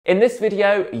In this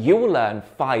video, you will learn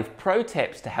 5 pro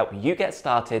tips to help you get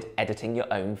started editing your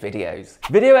own videos.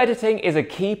 Video editing is a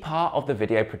key part of the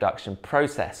video production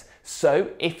process.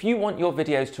 So if you want your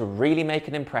videos to really make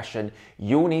an impression,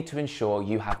 you'll need to ensure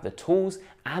you have the tools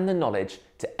and the knowledge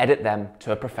to edit them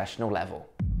to a professional level.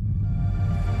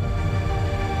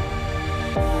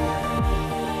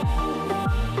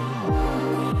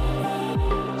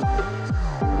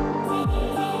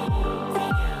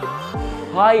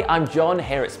 Hi, I'm John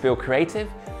here at Spiel Creative.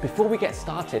 Before we get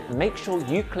started, make sure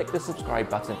you click the subscribe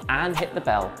button and hit the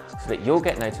bell so that you'll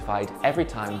get notified every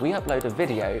time we upload a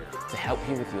video to help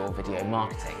you with your video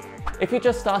marketing. If you're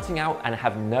just starting out and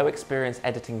have no experience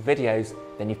editing videos,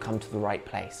 then you've come to the right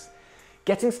place.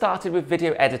 Getting started with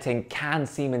video editing can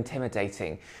seem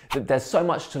intimidating. There's so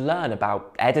much to learn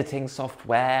about editing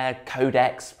software,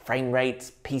 codecs, frame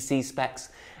rates, PC specs,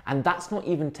 and that's not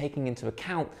even taking into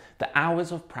account the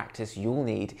hours of practice you'll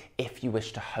need if you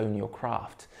wish to hone your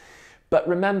craft. But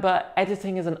remember,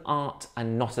 editing is an art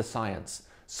and not a science.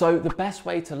 So the best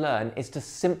way to learn is to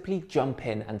simply jump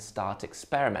in and start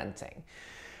experimenting.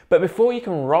 But before you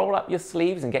can roll up your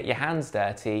sleeves and get your hands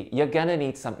dirty, you're gonna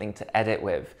need something to edit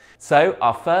with. So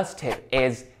our first tip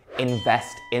is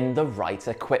invest in the right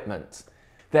equipment.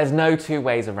 There's no two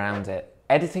ways around it.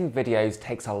 Editing videos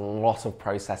takes a lot of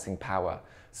processing power.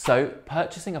 So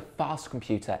purchasing a fast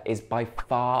computer is by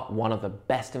far one of the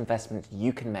best investments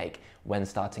you can make when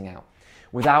starting out.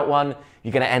 Without one,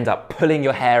 you're going to end up pulling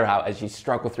your hair out as you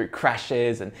struggle through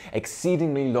crashes and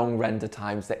exceedingly long render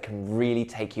times that can really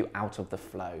take you out of the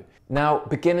flow. Now,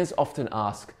 beginners often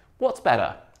ask, what's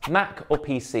better, Mac or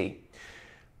PC?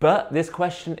 But this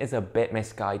question is a bit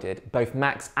misguided. Both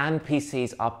Macs and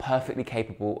PCs are perfectly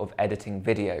capable of editing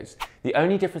videos. The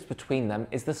only difference between them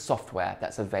is the software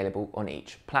that's available on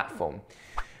each platform.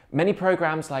 Many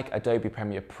programs like Adobe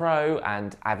Premiere Pro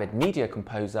and Avid Media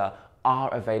Composer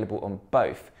are available on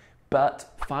both,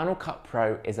 but Final Cut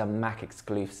Pro is a Mac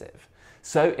exclusive.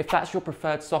 So if that's your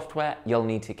preferred software, you'll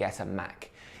need to get a Mac.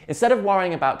 Instead of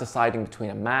worrying about deciding between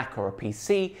a Mac or a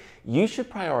PC, you should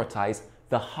prioritize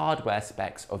the hardware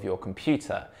specs of your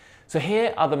computer. So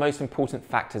here are the most important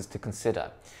factors to consider.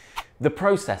 The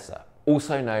processor,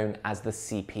 also known as the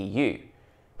CPU,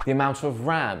 the amount of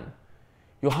RAM,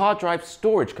 your hard drive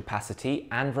storage capacity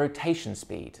and rotation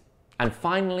speed, and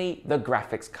finally the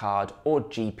graphics card or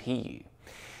GPU.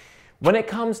 When it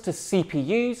comes to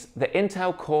CPUs, the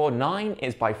Intel Core 9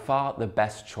 is by far the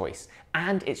best choice,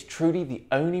 and it's truly the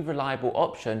only reliable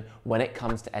option when it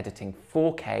comes to editing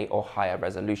 4K or higher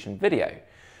resolution video.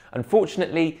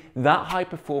 Unfortunately, that high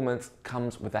performance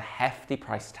comes with a hefty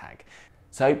price tag,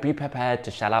 so be prepared to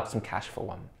shell out some cash for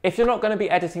one. If you're not going to be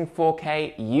editing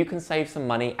 4K, you can save some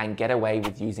money and get away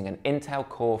with using an Intel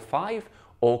Core 5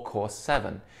 or Core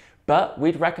 7. But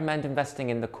we'd recommend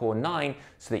investing in the Core 9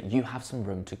 so that you have some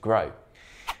room to grow.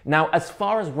 Now, as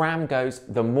far as RAM goes,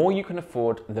 the more you can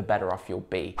afford, the better off you'll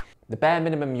be. The bare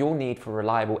minimum you'll need for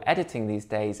reliable editing these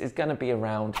days is going to be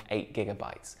around 8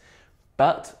 GB.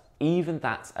 But even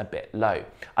that's a bit low.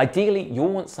 Ideally,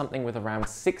 you'll want something with around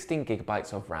 16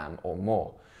 GB of RAM or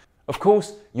more. Of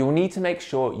course, you'll need to make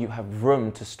sure you have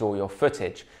room to store your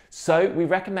footage. So we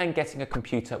recommend getting a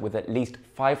computer with at least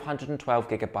 512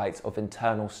 GB of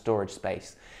internal storage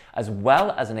space, as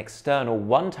well as an external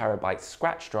 1 TB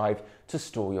scratch drive to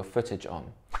store your footage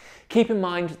on. Keep in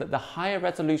mind that the higher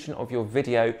resolution of your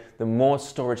video, the more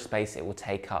storage space it will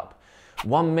take up.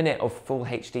 1 minute of full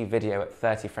HD video at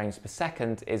 30 frames per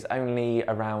second is only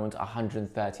around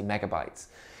 130 megabytes.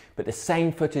 But the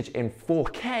same footage in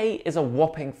 4K is a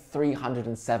whopping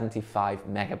 375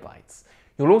 megabytes.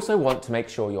 You'll also want to make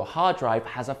sure your hard drive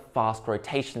has a fast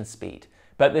rotation speed,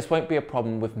 but this won't be a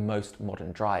problem with most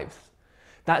modern drives.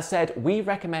 That said, we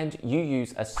recommend you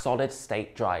use a solid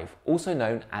state drive, also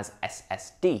known as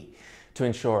SSD, to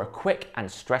ensure a quick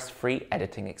and stress-free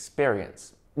editing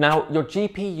experience. Now, your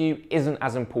GPU isn't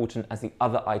as important as the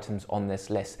other items on this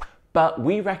list, but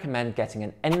we recommend getting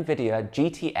an NVIDIA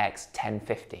GTX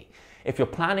 1050. If you're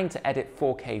planning to edit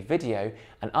 4K video,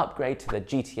 an upgrade to the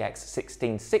GTX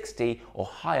 1660 or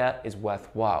higher is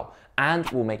worthwhile and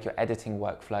will make your editing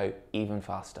workflow even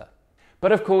faster.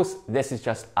 But of course, this is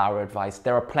just our advice.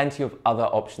 There are plenty of other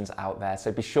options out there,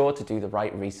 so be sure to do the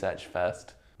right research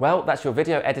first. Well, that's your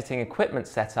video editing equipment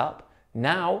setup.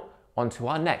 Now, on to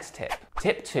our next tip.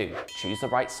 Tip 2, choose the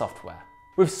right software.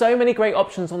 With so many great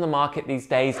options on the market these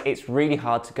days, it's really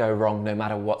hard to go wrong no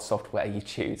matter what software you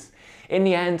choose. In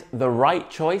the end, the right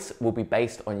choice will be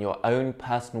based on your own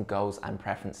personal goals and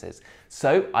preferences.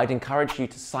 So I'd encourage you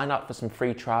to sign up for some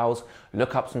free trials,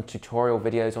 look up some tutorial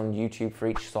videos on YouTube for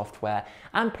each software,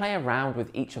 and play around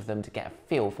with each of them to get a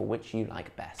feel for which you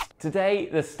like best. Today,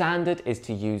 the standard is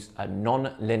to use a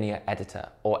non-linear editor,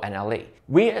 or NLE.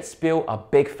 We at Spiel are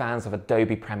big fans of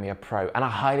Adobe Premiere Pro, and I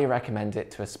highly recommend it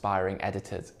to aspiring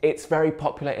editors. It's very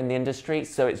popular in the industry,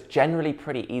 so it's generally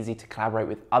pretty easy to collaborate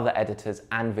with other editors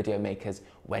and video makers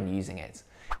when using it.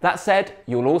 That said,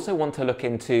 you'll also want to look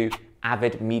into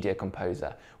Avid Media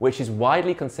Composer, which is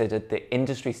widely considered the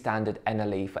industry standard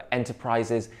NLE for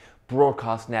enterprises,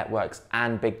 broadcast networks,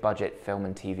 and big budget film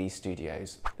and TV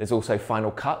studios. There's also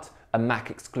Final Cut, a Mac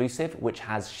exclusive, which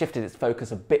has shifted its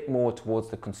focus a bit more towards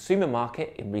the consumer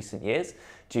market in recent years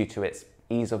due to its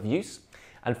ease of use.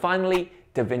 And finally,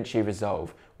 DaVinci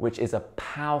Resolve, which is a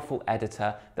powerful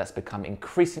editor that's become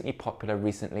increasingly popular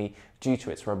recently due to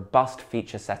its robust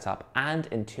feature setup and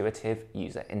intuitive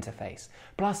user interface.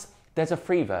 Plus, there's a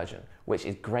free version, which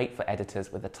is great for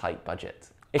editors with a tight budget.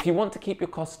 If you want to keep your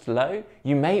costs low,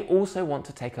 you may also want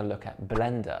to take a look at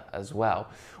Blender as well.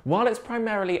 While it's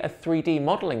primarily a 3D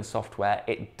modeling software,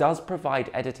 it does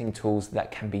provide editing tools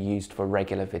that can be used for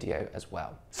regular video as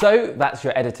well. So that's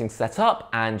your editing set up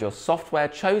and your software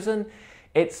chosen.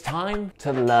 It's time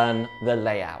to learn the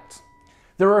layout.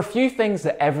 There are a few things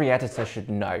that every editor should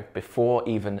know before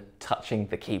even touching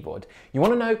the keyboard. You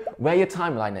want to know where your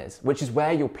timeline is, which is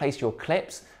where you'll place your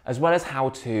clips, as well as how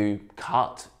to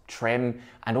cut, trim,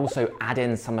 and also add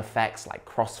in some effects like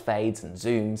crossfades and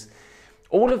zooms.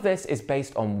 All of this is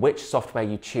based on which software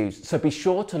you choose, so be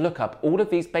sure to look up all of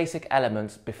these basic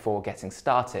elements before getting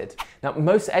started. Now,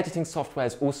 most editing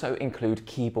softwares also include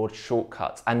keyboard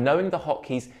shortcuts, and knowing the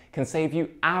hotkeys can save you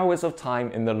hours of time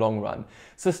in the long run.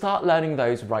 So start learning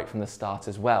those right from the start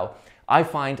as well. I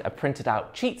find a printed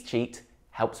out cheat sheet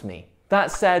helps me.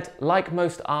 That said, like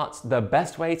most arts, the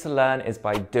best way to learn is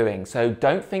by doing, so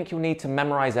don't think you'll need to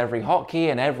memorize every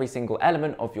hotkey and every single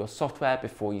element of your software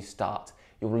before you start.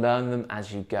 You'll learn them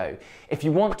as you go. If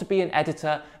you want to be an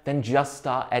editor, then just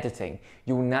start editing.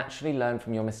 You'll naturally learn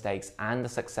from your mistakes and the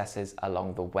successes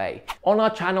along the way. On our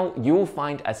channel, you will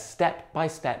find a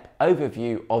step-by-step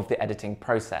overview of the editing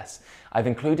process. I've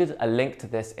included a link to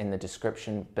this in the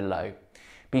description below.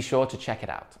 Be sure to check it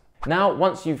out. Now,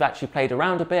 once you've actually played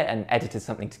around a bit and edited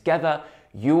something together,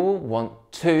 you'll want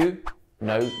to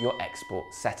know your export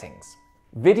settings.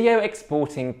 Video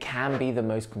exporting can be the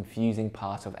most confusing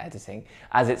part of editing,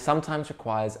 as it sometimes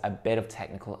requires a bit of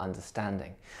technical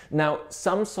understanding. Now,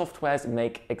 some softwares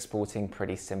make exporting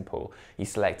pretty simple. You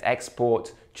select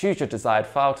export, choose your desired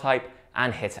file type,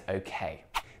 and hit OK.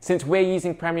 Since we're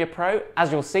using Premiere Pro,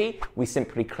 as you'll see, we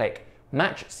simply click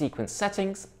Match Sequence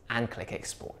Settings and click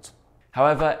Export.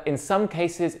 However, in some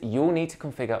cases, you'll need to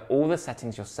configure all the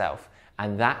settings yourself,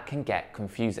 and that can get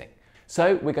confusing.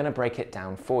 So we're going to break it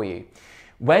down for you.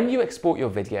 When you export your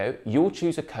video, you'll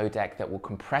choose a codec that will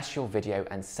compress your video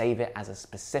and save it as a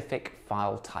specific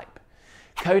file type.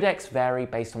 Codecs vary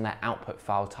based on their output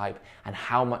file type and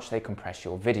how much they compress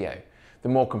your video. The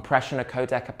more compression a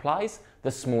codec applies,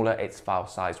 the smaller its file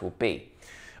size will be.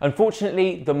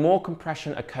 Unfortunately, the more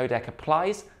compression a codec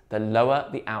applies, the lower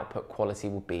the output quality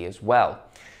will be as well.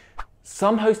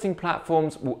 Some hosting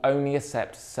platforms will only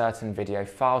accept certain video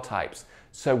file types,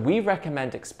 so we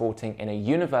recommend exporting in a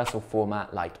universal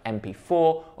format like MP4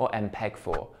 or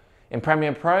MPEG-4. In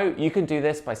Premiere Pro, you can do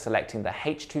this by selecting the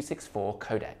H.264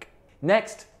 codec.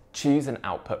 Next, choose an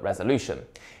output resolution.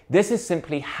 This is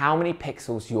simply how many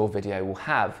pixels your video will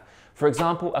have. For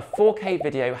example, a 4K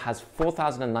video has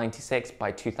 4096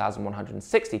 by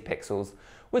 2160 pixels,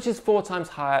 which is 4 times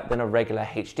higher than a regular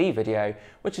HD video,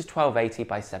 which is 1280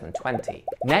 by 720.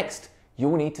 Next,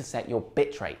 you'll need to set your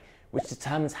bitrate, which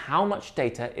determines how much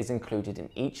data is included in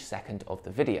each second of the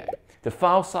video. The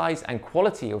file size and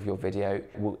quality of your video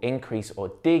will increase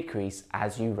or decrease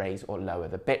as you raise or lower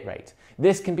the bitrate.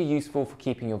 This can be useful for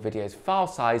keeping your video's file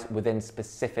size within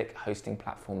specific hosting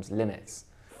platforms' limits.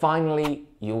 Finally,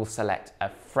 you'll select a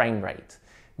frame rate.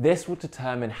 This will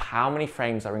determine how many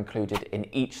frames are included in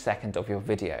each second of your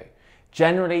video.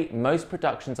 Generally, most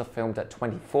productions are filmed at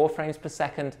 24 frames per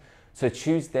second, so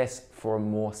choose this for a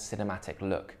more cinematic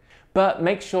look. But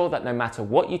make sure that no matter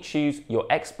what you choose, your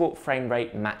export frame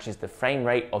rate matches the frame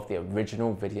rate of the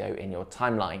original video in your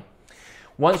timeline.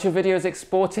 Once your video is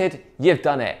exported, you've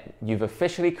done it. You've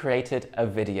officially created a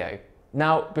video.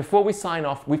 Now, before we sign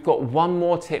off, we've got one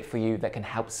more tip for you that can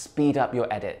help speed up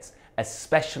your edits,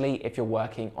 especially if you're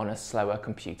working on a slower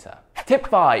computer. Tip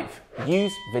 5,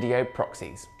 use video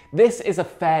proxies. This is a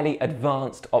fairly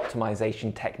advanced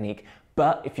optimization technique,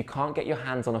 But if you can't get your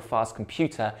hands on a fast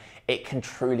computer, it can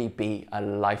truly be a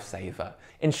lifesaver.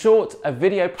 In short, a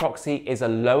video proxy is a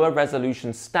lower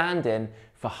resolution stand-in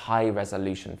for high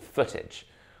resolution footage.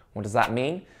 What does that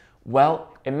mean?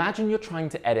 Well, imagine you're trying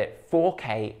to edit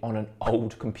 4K on an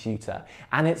old computer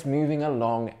and it's moving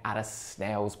along at a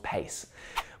snail's pace.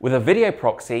 With a video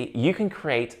proxy, you can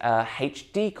create a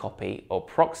HD copy or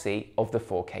proxy of the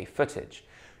 4K footage.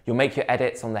 You'll make your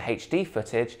edits on the HD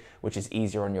footage, which is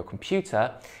easier on your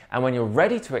computer, and when you're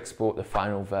ready to export the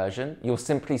final version, you'll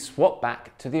simply swap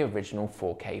back to the original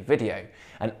 4K video,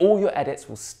 and all your edits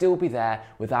will still be there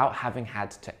without having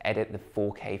had to edit the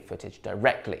 4K footage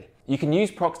directly. You can use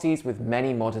proxies with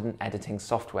many modern editing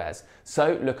softwares,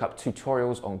 so look up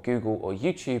tutorials on Google or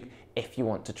YouTube if you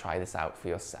want to try this out for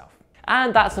yourself.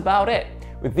 And that's about it.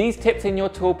 With these tips in your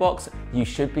toolbox, you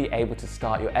should be able to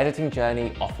start your editing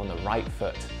journey off on the right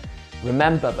foot.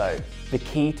 Remember though, the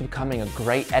key to becoming a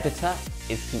great editor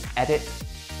is to edit,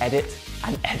 edit,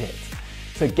 and edit.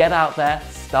 So get out there,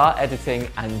 start editing,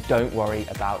 and don't worry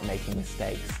about making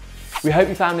mistakes. We hope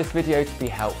you found this video to be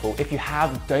helpful. If you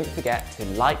have, don't forget to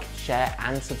like, share,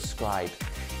 and subscribe.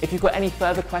 If you've got any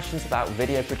further questions about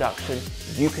video production,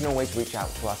 you can always reach out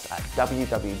to us at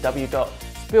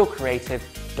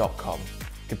www.spielcreative.com.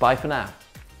 Goodbye for now.